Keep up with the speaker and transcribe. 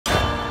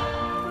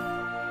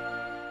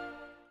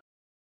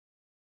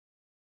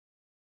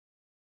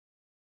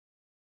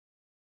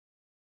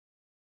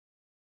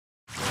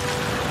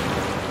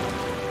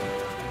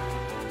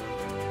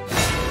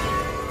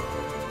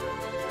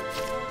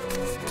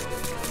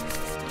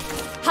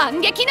反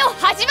撃の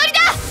始まりだ。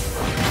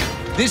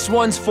 This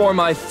one's for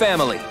my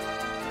family.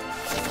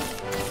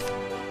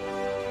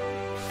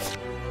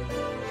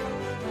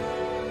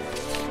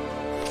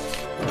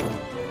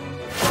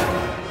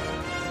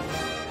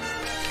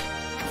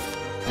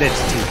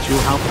 Let's teach you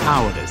how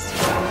powerless.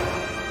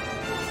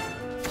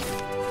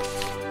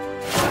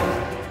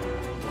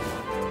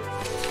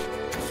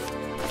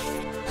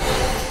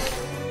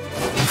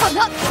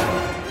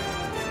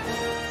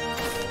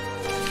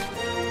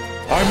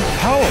 I'm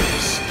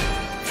powerless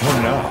for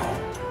now.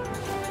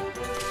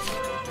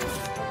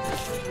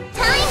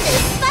 Time to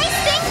spice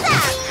things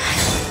up.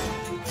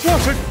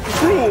 What a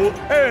cruel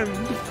end!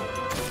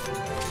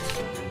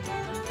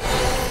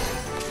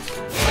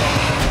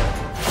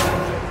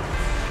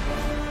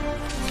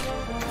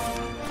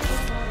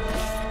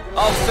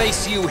 I'll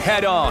face you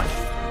head on.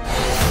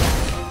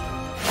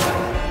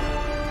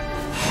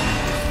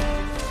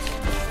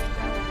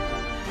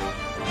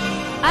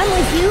 I'm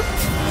with you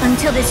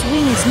until this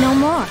wing is no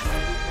more.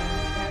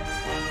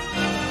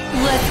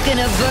 What's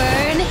gonna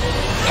burn?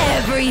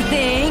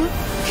 Everything.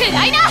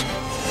 Kudaina!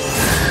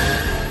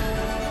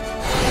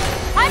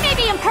 I may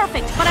be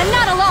imperfect, but I'm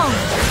not alone.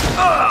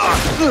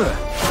 Ooh,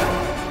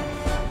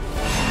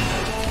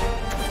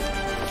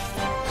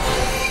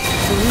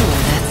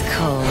 that's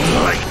cold.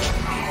 Light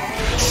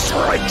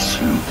strikes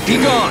you. Be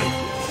gone!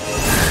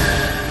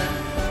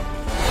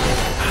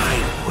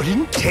 I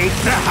wouldn't take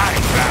the high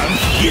ground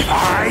if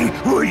I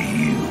were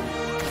you.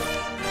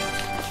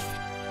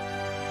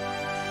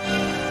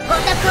 ご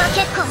託は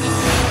結構です。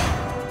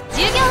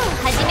授業を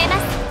始めま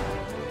す。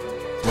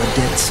 What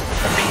debts are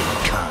paid in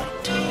kind.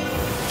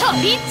 飛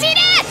び散れ！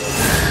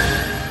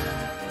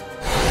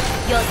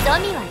よそ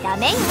見はダ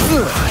メよ。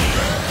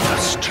 A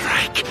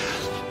strike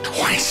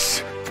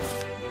twice.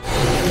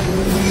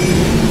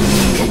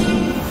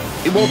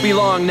 It won't be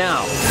long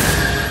now.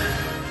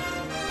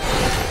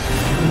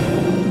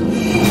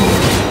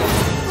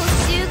 補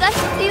修が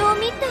必要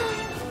みたい。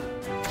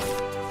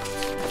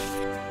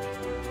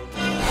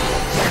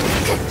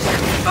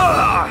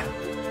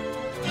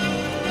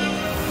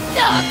ど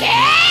けー！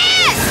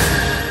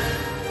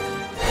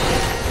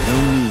 No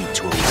need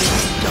to await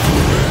the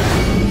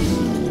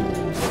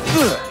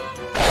dawn.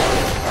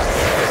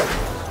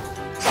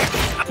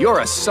 You're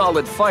a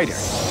solid fighter.